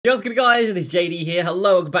Yo, what's good guys, it is JD here.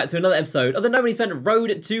 Hello, welcome back to another episode of the No Money Spent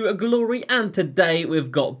Road to Glory, and today we've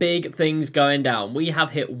got big things going down. We have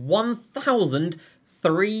hit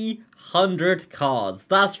 1,300 cards.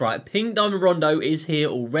 That's right, Pink Diamond Rondo is here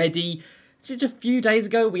already. Just a few days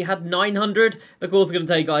ago we had 900. Of course, I'm going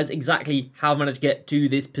to tell you guys exactly how I managed to get to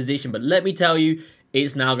this position, but let me tell you,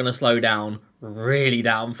 it's now going to slow down really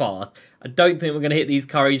down fast. I don't think we're going to hit these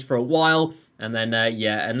curries for a while. And then,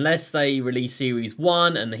 yeah, unless they release Series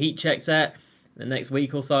 1 and the heat check set the next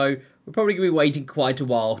week or so, we're probably going to be waiting quite a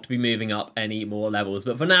while to be moving up any more levels.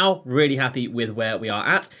 But for now, really happy with where we are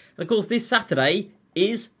at. And of course, this Saturday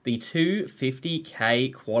is the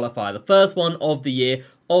 250k qualifier, the first one of the year.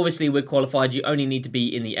 Obviously, we're qualified. You only need to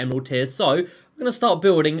be in the Emerald tier. So we're going to start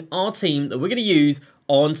building our team that we're going to use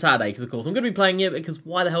on Saturday. Because, of course, I'm going to be playing it because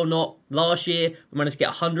why the hell not? Last year, we managed to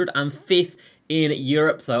get 105th in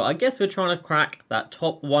Europe, so I guess we're trying to crack that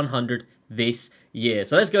top 100 this year.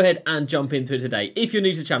 So let's go ahead and jump into it today. If you're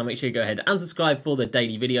new to the channel, make sure you go ahead and subscribe for the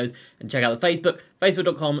daily videos, and check out the Facebook,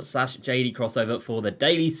 facebook.com/JDCrossover for the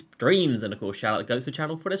daily streams, and of course shout out goes to the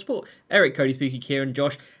channel for their support. Eric, Cody, Spooky, Kieran,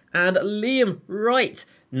 Josh, and Liam. Right,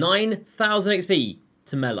 9,000 XP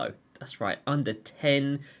to Mellow. That's right, under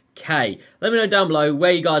 10k. Let me know down below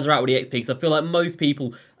where you guys are at with the XP, because I feel like most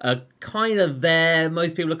people are kind of there.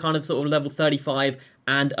 Most people are kind of sort of level 35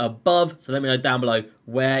 and above. So let me know down below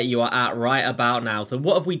where you are at right about now. So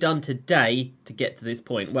what have we done today to get to this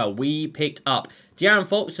point? Well, we picked up De'Aaron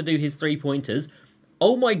Fox to do his 3-pointers.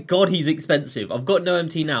 Oh my god, he's expensive. I've got no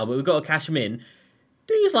MT now, but we've got to cash him in.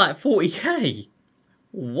 Dude's like 40k.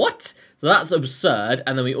 What? So that's absurd.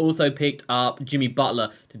 And then we also picked up Jimmy Butler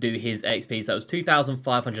to do his XP. So that was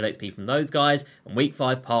 2,500 XP from those guys. And week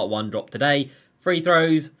 5 part 1 dropped today. Free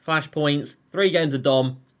throws, flash points, 3 games of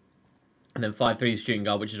Dom, and then 5 threes shooting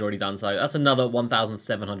guard, which is already done. So that's another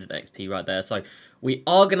 1,700 XP right there. So we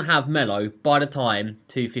are going to have Melo by the time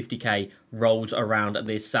 250k rolls around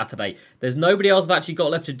this Saturday. There's nobody else I've actually got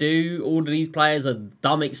left to do. All of these players are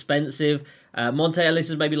dumb expensive. Monte Ellis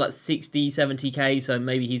is maybe like 60, 70k, so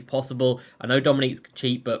maybe he's possible. I know Dominique's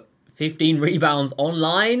cheap, but 15 rebounds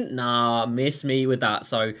online? Nah, miss me with that.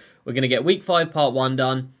 So we're going to get week 5 part 1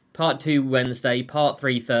 done. Part 2 Wednesday, Part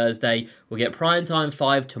 3 Thursday. We'll get Primetime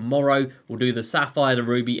 5 tomorrow. We'll do the Sapphire, the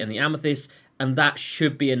Ruby, and the Amethyst. And that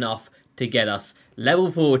should be enough to get us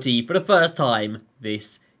level 40 for the first time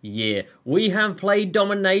this year. We have played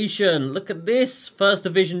Domination. Look at this. First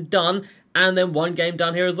division done. And then 1 game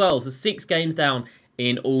done here as well. So 6 games down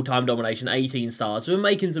in all-time Domination, 18 stars. So we're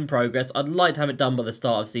making some progress. I'd like to have it done by the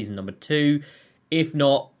start of season number 2. If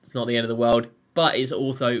not, it's not the end of the world. But it's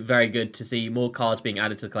also very good to see more cards being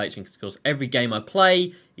added to the collection, because of course every game I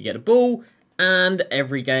play, you get a ball, and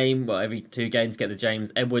every game, well, every 2 games you get the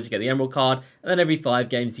James Edwards, you get the Emerald card, and then every 5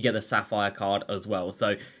 games you get the Sapphire card as well.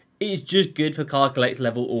 So it's just good for card collect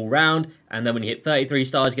level all round, and then when you hit 33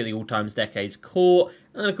 stars, you get the all-time decades court,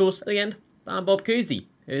 and then of course at the end, Bob Cousy.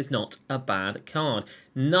 It's not a bad card.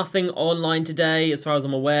 Nothing online today, as far as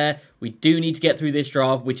I'm aware. We do need to get through this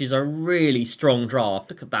draft, which is a really strong draft.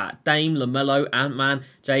 Look at that. Dame, LaMelo, Ant-Man,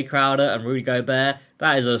 Jay Crowder, and Rudy Gobert.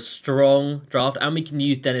 That is a strong draft. And we can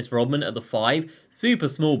use Dennis Rodman at the 5. Super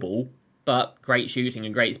small ball, but great shooting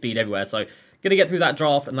and great speed everywhere. So, going to get through that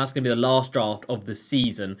draft, and that's going to be the last draft of the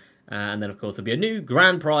season. And then, of course, there'll be a new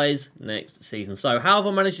grand prize next season. So, how have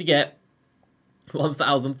I managed to get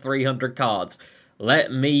 1,300 cards?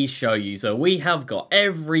 Let me show you. So we have got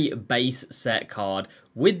every base set card,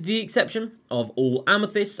 with the exception of all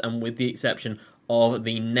Amethysts and with the exception of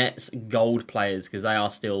the Nets gold players, because they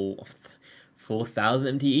are still 4,000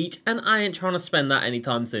 MT each, and I ain't trying to spend that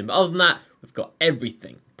anytime soon. But other than that, we've got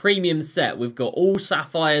everything. Premium set, we've got all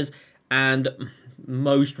Sapphires and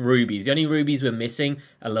most Rubies. The only Rubies we're missing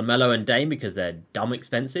are LaMelo and Dame because they're dumb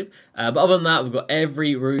expensive. But other than that, we've got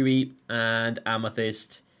every Ruby and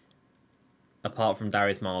Amethyst, apart from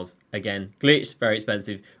Darius Miles. Again, glitched, very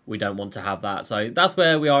expensive. We don't want to have that. So that's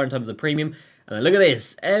where we are in terms of premium. And then look at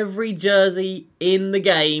this. Every jersey in the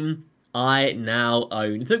game I now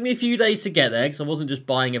own. It took me a few days to get there because I wasn't just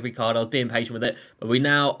buying every card. I was being patient with it. But we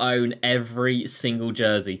now own every single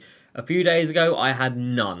jersey. A few days ago, I had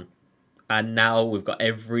none. And now we've got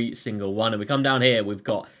every single one. And we come down here, we've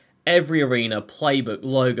got every arena, playbook,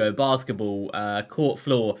 logo, basketball, court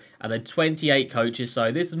floor, and then 28 coaches.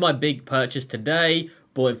 So this is my big purchase today.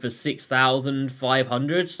 Bought him for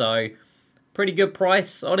 6,500. So pretty good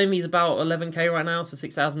price on him. He's about 11k right now, so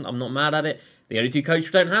 6,000. I'm not mad at it. The only 2 coaches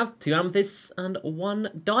we don't have, 2 amethysts and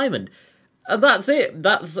 1 diamond. And that's it.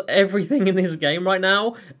 That's everything in this game right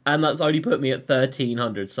now. And that's only put me at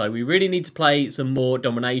 1,300. So we really need to play some more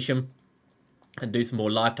domination. and do some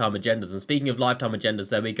more lifetime agendas. And speaking of lifetime agendas,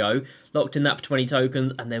 there we go. Locked in that for 20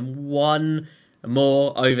 tokens, and then one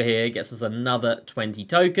more over here gets us another 20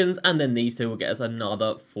 tokens, and then these two will get us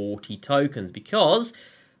another 40 tokens, because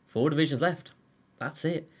 4 divisions left. That's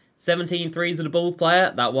it. 17 threes with a Bulls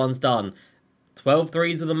player, that one's done. 12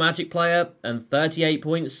 threes with a Magic player, and 38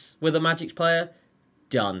 points with a Magic player,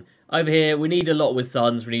 done. Over here, we need a lot with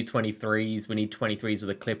Suns. We need 23s. We need 23s with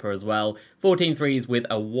a Clipper as well. 14 threes with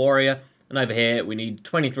a Warrior. And over here, we need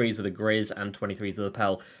 23s with a Grizz and 23s with a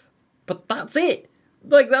Pell. But that's it.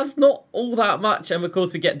 Like, that's not all that much. And of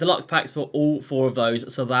course, we get deluxe packs for all 4 of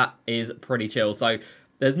those. So that is pretty chill. So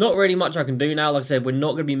there's not really much I can do now. Like I said, we're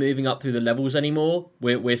not going to be moving up through the levels anymore.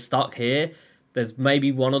 We're stuck here. There's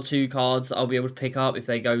maybe 1 or 2 cards I'll be able to pick up if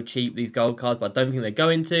they go cheap, these gold cards. But I don't think they're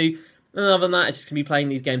going to. And other than that, it's just going to be playing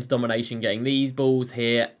these games of domination, getting these balls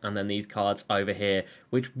here, and then these cards over here,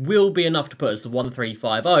 which will be enough to put us to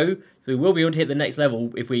 1350. So we will be able to hit the next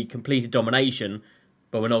level if we completed domination,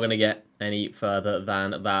 but we're not going to get any further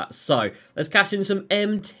than that. So let's cash in some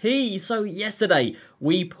MT. So yesterday,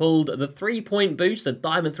 we pulled the 3-point boost, the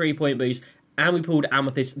diamond 3-point boost, and we pulled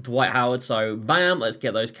Amethyst Dwight Howard. So bam, let's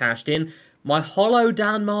get those cashed in. My Hollow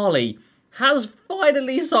Dan Marley has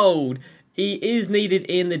finally sold. He is needed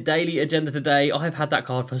in the daily agenda today. I've had that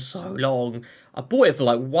card for so long. I bought it for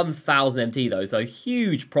like 1,000 MT though, so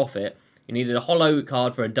huge profit. He needed a hollow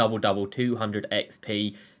card for a double-double, 200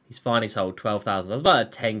 XP. He's finally sold 12,000. That's about a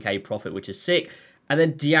 10k profit, which is sick. And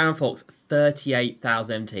then De'Aaron Fox,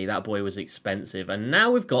 38,000 MT. That boy was expensive. And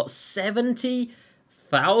now we've got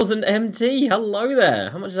 70,000 MT. Hello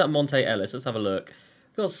there. How much is that Monte Ellis? Let's have a look.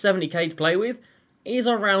 We've got 70k to play with. He's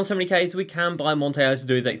around 70k, so we can buy Monte Ellis to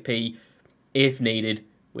do his XP. If needed,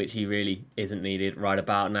 which he really isn't needed right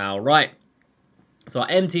about now. Right, so our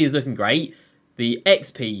MT is looking great. The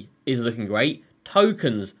XP is looking great.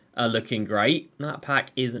 Tokens are looking great. That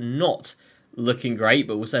pack is not looking great,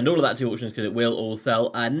 but we'll send all of that to auctions because it will all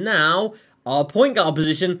sell. And now our point guard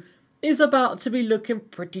position is about to be looking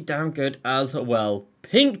pretty damn good as well.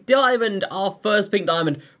 Pink Diamond, our first Pink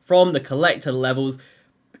Diamond from the collector levels.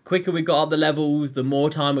 The quicker we got up the levels, the more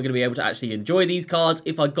time we're going to be able to actually enjoy these cards.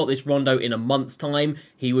 If I got this Rondo in a month's time,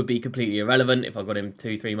 he would be completely irrelevant. If I got him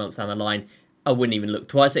 2-3 months down the line, I wouldn't even look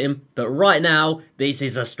twice at him. But right now, this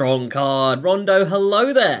is a strong card. Rondo,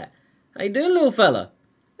 hello there. How you doing, little fella?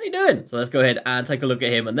 How you doing? So let's go ahead and take a look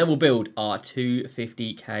at him, and then we'll build our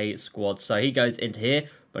 250k squad. So he goes into here.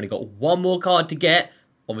 We've only got 1 more card to get.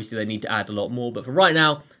 Obviously, they need to add a lot more. But for right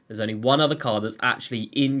now, there's only 1 other card that's actually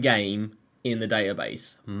in-game in the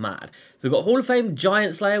database. Mad. So we've got Hall of Fame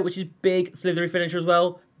Giant Slayer, which is big slithery finisher as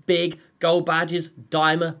well. Big gold badges,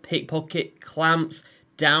 Dimer, Pickpocket, Clamps,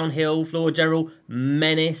 Downhill, Floor General,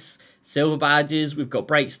 Menace, silver badges. We've got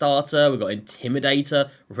Break Starter, we've got Intimidator,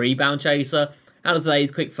 Rebound Chaser. Out of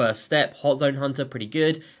today's Quick First Step, Hot Zone Hunter, pretty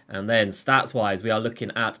good. And then stats-wise, we are looking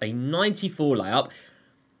at a 94 layup.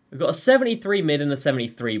 We've got a 73 mid and a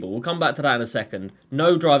 73 ball. We'll come back to that in a second.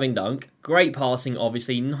 No driving dunk. Great passing,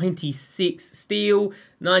 obviously. 96 steal,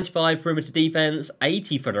 95 perimeter defense,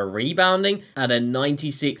 80 for the rebounding, and a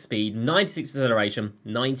 96 speed, 96 acceleration,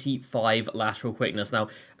 95 lateral quickness. Now,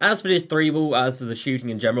 as for this 3 ball, as for the shooting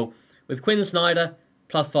in general, with Quinn Snyder,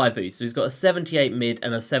 +5 boost. So he's got a 78 mid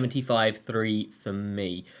and a 75 3 for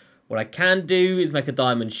me. What I can do is make a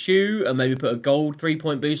diamond shoe and maybe put a gold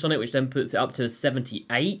 3-point boost on it, which then puts it up to a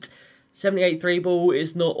 78. 78 3 ball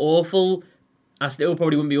is not awful. I still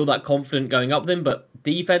probably wouldn't be all that confident going up with him, but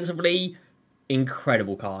defensively,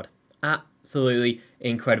 incredible card. Absolutely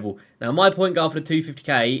incredible. Now, my point guard for the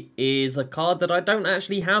 250k is a card that I don't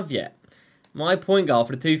actually have yet. My point guard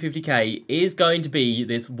for the 250k is going to be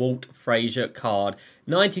this Walt Frazier card.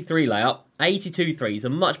 93 layup, 82 threes, a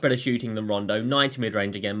much better shooting than Rondo. 90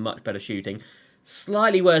 mid-range again, much better shooting.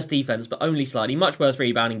 Slightly worse defense, but only slightly. Much worse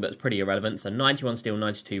rebounding, but it's pretty irrelevant. So 91 steal,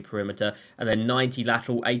 92 perimeter, and then 90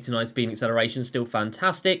 lateral, 89 speed and acceleration, still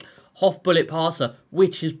fantastic. Hoff bullet passer,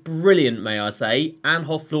 which is brilliant, may I say. And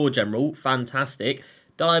Hoff floor general, fantastic.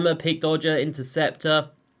 Dimer, pick dodger, interceptor.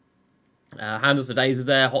 Handles for days was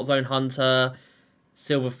there. Hot zone hunter,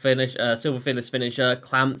 silver fearless finisher,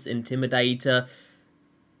 clamps, intimidator.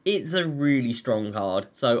 It's a really strong card.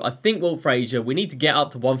 So I think Walt Frazier, we need to get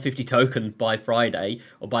up to 150 tokens by Friday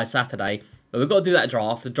or by Saturday. But we've got to do that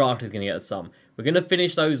draft. The draft is going to get us some. We're going to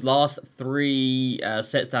finish those last 3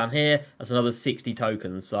 sets down here. That's another 60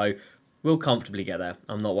 tokens. So we'll comfortably get there.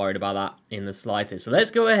 I'm not worried about that in the slightest. So let's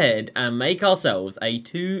go ahead and make ourselves a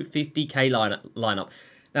 250k lineup.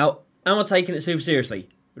 Now, am I taking it super seriously?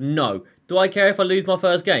 No. Do I care if I lose my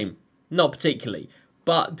first game? Not particularly.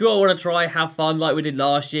 But do I want to try have fun like we did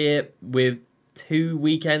last year with 2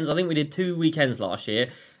 weekends. I think we did 2 weekends last year.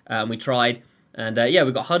 We tried. And yeah,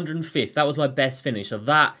 we got 105th. That was my best finish. So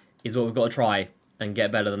that is what we've got to try and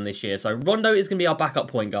get better than this year. So Rondo is going to be our backup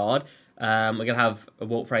point guard. We're going to have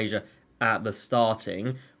Walt Frazier at the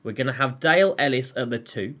starting. We're going to have Dale Ellis at the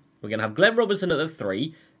 2. We're going to have Glenn Robinson at the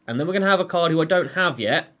 3. And then we're going to have a card who I don't have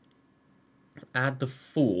yet at the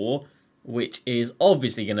 4, which is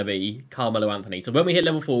obviously going to be Carmelo Anthony. So when we hit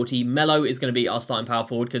level 40, Melo is going to be our starting power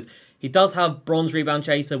forward because he does have bronze rebound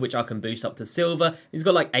chaser, which I can boost up to silver. He's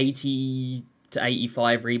got like 80 to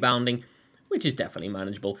 85 rebounding, which is definitely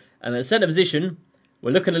manageable. And then center position,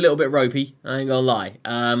 we're looking a little bit ropey, I ain't gonna lie.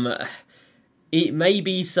 It may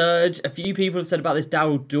be Surge. A few people have said about this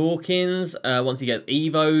Daryl Dawkins. Once he gets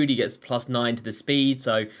evoed, he gets +9 to the speed,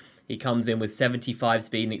 so he comes in with 75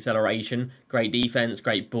 speed and acceleration. Great defense,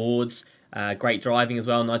 great boards, great driving as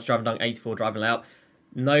well. Nice driving dunk, 84 driving layup.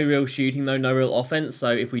 No real shooting though, no real offense. So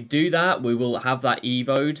if we do that, we will have that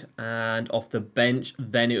evoed. And off the bench,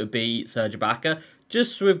 then it would be Serge Ibaka.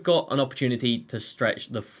 Just so we've got an opportunity to stretch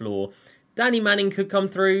the floor. Danny Manning could come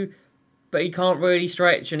through, but he can't really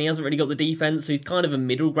stretch and he hasn't really got the defense. So he's kind of a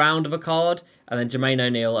middle ground of a card. And then Jermaine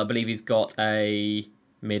O'Neal, I believe he's got a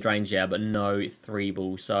mid-range, yeah, but no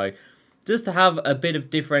 3-ball. So just to have a bit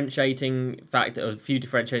of differentiating factor, a few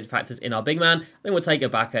differentiating factors in our big man, then we'll take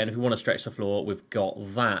Ibaka, and if we want to stretch the floor, we've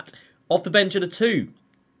got that. Off the bench at the 2,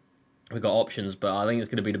 we've got options, but I think it's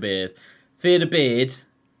going to be the Beard. Fear the Beard,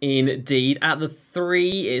 indeed. At the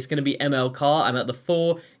 3, it's going to be ML Carr, and at the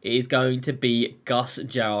 4, it is going to be Gus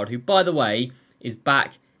Gerard, who, by the way, is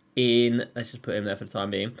back in, let's just put him there for the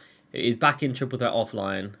time being, is back in Triple Threat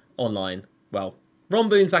online, well, Ron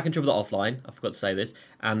Boone's back in Triple Threat offline. I forgot to say this.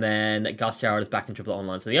 And then Gus Jarrett is back in Triple Threat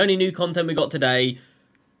online. So the only new content we got today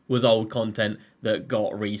was old content that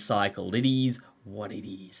got recycled. It is what it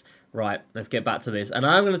is. Right, let's get back to this. And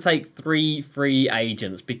I'm going to take 3 free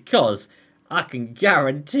agents because I can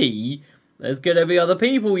guarantee there's going to be other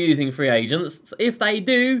people using free agents. So if they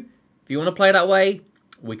do, if you want to play that way,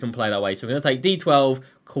 we can play that way. So we're going to take D12,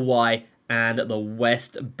 Kawhi, and the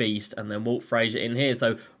West Beast, and then Walt Frazier in here.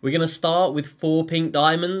 So we're going to start with 4 pink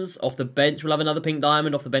diamonds. Off the bench, we'll have another pink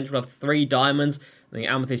diamond. Off the bench, we'll have 3 diamonds. And the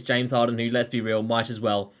Amethyst James Harden, who, let's be real, might as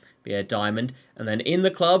well be a diamond. And then in the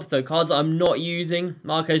club, so cards that I'm not using,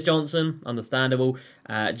 Marcus Johnson, understandable.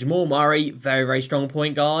 Jamal Murray, very, very strong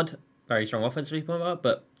point guard. Very strong offensive point guard,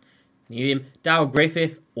 but need him. Darryl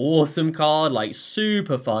Griffith, awesome card, like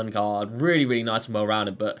super fun card. Really, really nice and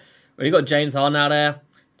well-rounded. But when you've got James Harden out there,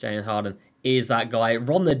 James Harden is that guy.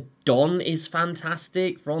 Ron the Don is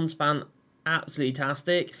fantastic. Ron's absolutely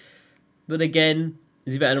fantastic. But again,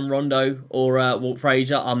 is he better than Rondo or Walt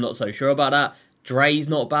Frazier? I'm not so sure about that. Dre's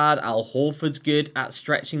not bad. Al Horford's good at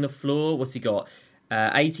stretching the floor. What's he got?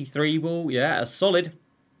 83 ball. Yeah, a solid.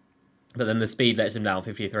 But then the speed lets him down.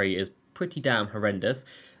 53 is pretty damn horrendous.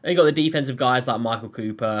 Then you got the defensive guys like Michael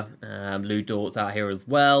Cooper. Lou Dort's out here as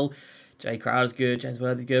well. Jay Crowder's good. James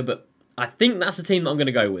Worthy's good. But I think that's the team that I'm going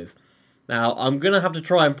to go with. Now, I'm going to have to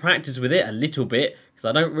try and practice with it a little bit because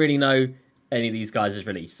I don't really know any of these guys'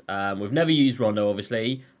 release. We've never used Rondo,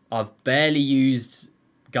 obviously. I've barely used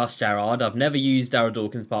Gus Gerard. I've never used Daryl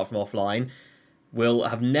Dawkins apart from offline. We'll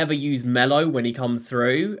have never used Melo when he comes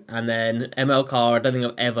through. And then ML Carr, I don't think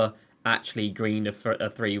I've ever actually greened a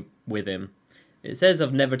 3 with him. It says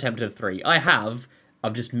I've never attempted a 3. I have.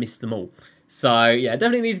 I've just missed them all. So, yeah,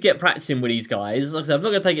 definitely need to get practicing with these guys. Like I said, I'm not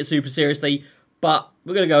going to take it super seriously, but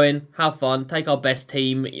we're going to go in, have fun, take our best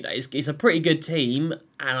team. You know, it's a pretty good team,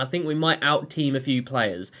 and I think we might out-team a few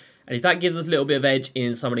players. And if that gives us a little bit of edge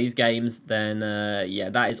in some of these games, then, yeah,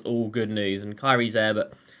 that is all good news. And Kyrie's there,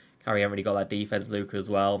 but Kyrie hasn't really got that defense, Luka as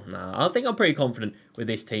well. Nah, I think I'm pretty confident with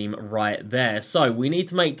this team right there. So, we need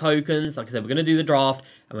to make tokens. Like I said, we're going to do the draft,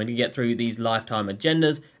 and we're going to get through these lifetime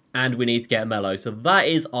agendas. And we need to get a Melo. So that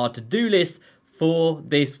is our to-do list for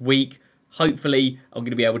this week. Hopefully, I'm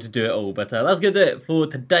going to be able to do it all. But that's going to do it for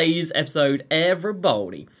today's episode,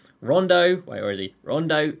 everybody. Rondo, wait, where is he?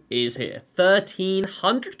 Rondo is here.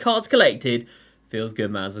 1,300 cards collected. Feels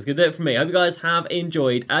good, man. So that's going to do it for me. Hope you guys have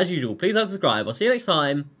enjoyed. As usual, please subscribe. I'll see you next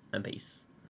time, and peace.